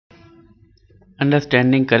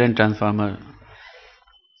Understanding current transformer.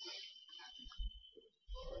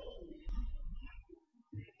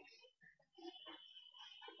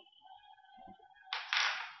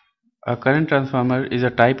 A current transformer is a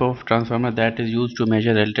type of transformer that is used to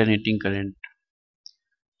measure alternating current.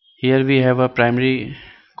 Here we have a primary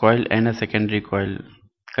coil and a secondary coil.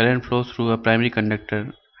 Current flows through a primary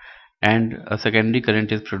conductor and a secondary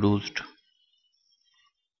current is produced.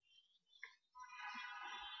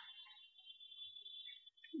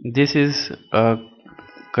 This is a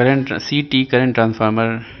current CT current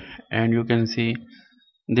transformer, and you can see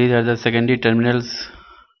these are the secondary terminals,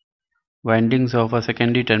 windings of a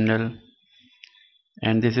secondary terminal,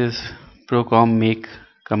 and this is Procom make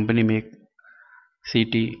company make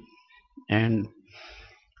CT, and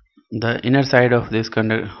the inner side of this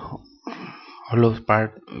hollow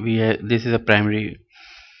part this is a primary,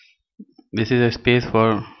 this is a space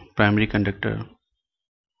for primary conductor.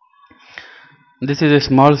 This is a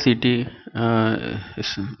small CT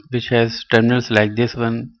which has terminals like this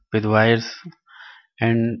one with wires,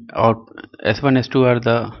 and out S1 S2 are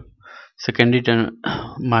the secondary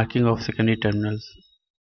marking of secondary terminals.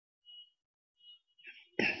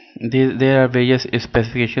 There are various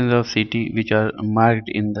specifications of CT which are marked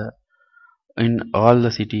in all the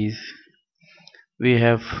CTs. We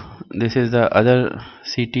have, this is the other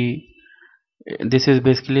CT. This is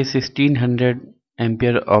basically 1600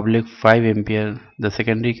 ampere oblique 5 ampere. The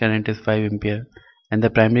secondary current is 5 ampere and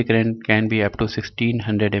the primary current can be up to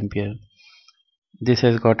 1600 ampere. This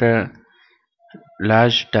has got a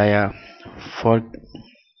large dia for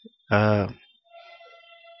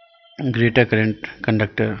greater current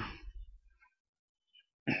conductor.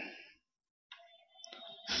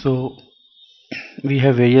 So we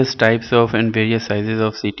have various types of and various sizes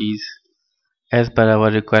of CTs. As per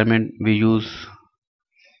our requirement we use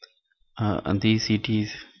these CTs,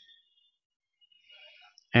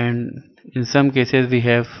 and in some cases we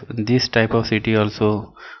have this type of CT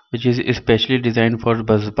also, which is especially designed for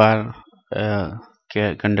busbar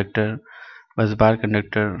conductor. Busbar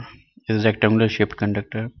conductor is rectangular shaped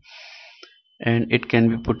conductor, and it can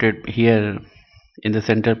be put it here in the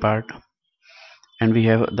center part, and we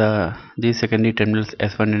have these secondary terminals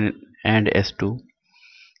S1 and S2.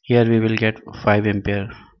 Here we will get 5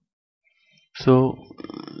 ampere. So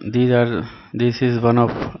this is one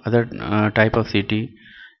of other type of CT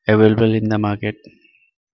available in the market,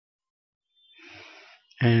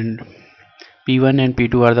 and P1 and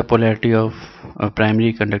P2 are the polarity of a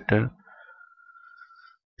primary conductor.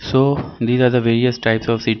 So these are the various types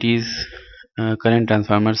of CTs current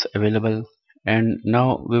transformers available, and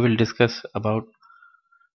now we will discuss about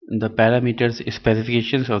the parameters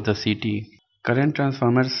specifications of the CT. Current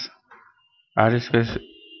transformers are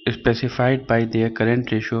specified by their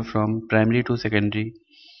current ratio from primary to secondary.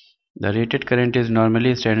 The rated current is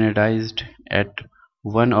normally standardized at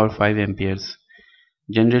 1 or 5 amperes.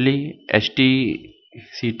 Generally,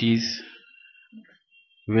 HT-CTs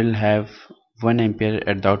will have 1 ampere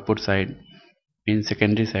at the output side in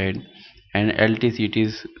secondary side, and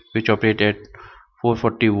LT-CTs which operate at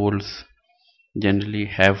 440 volts generally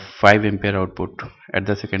have 5 ampere output at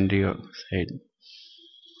the secondary side.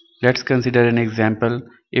 Let's consider an example.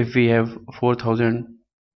 If we have 4000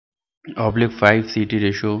 oblique 5 CT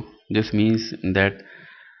ratio, this means that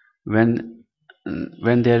when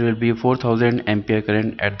there will be 4000 ampere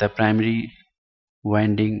current at the primary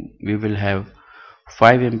winding, we will have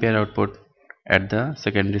 5 ampere output at the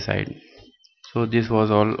secondary side. So this was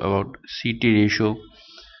all about CT ratio.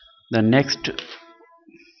 The next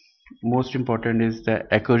most important is the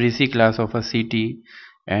accuracy class of a CT,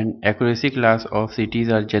 and accuracy class of CTs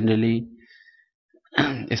are generally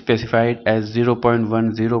specified as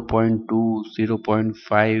 0.1, 0.2,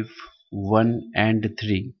 0.5, 1 and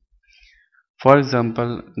 3. For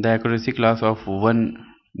example, the accuracy class of 1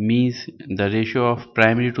 means the ratio of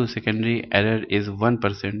primary to secondary error is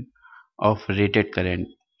 1% of rated current,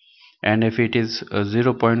 and if it is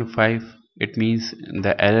 0.5, it means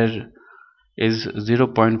the error is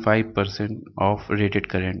 0.5% of rated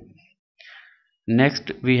current.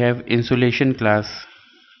 Next we have insulation class,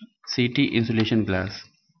 CT insulation class.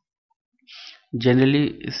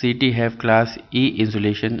 Generally CT have class E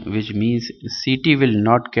insulation, which means CT will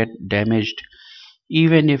not get damaged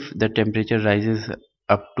even if the temperature rises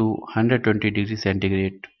up to 120 degrees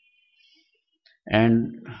centigrade.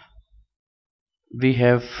 And we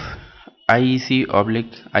have IEC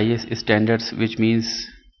oblique IS standards, which means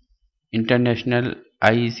international.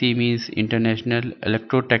 IEC means International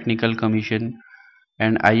Electrotechnical Commission,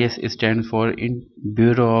 and IS stands for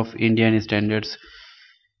Bureau of Indian Standards.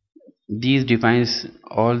 These defines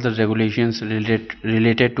all the regulations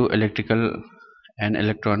related to electrical and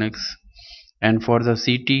electronics. And for the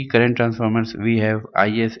CT current transformers, we have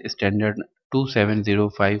IS standard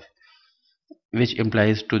 2705, which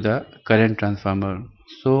implies to the current transformer.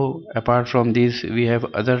 So apart from this, we have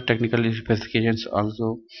other technical specifications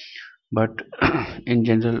also, but in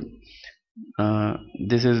general, uh,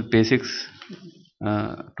 this is basics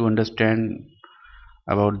to understand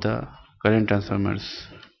about the current transformers.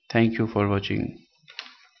 Thank you for watching.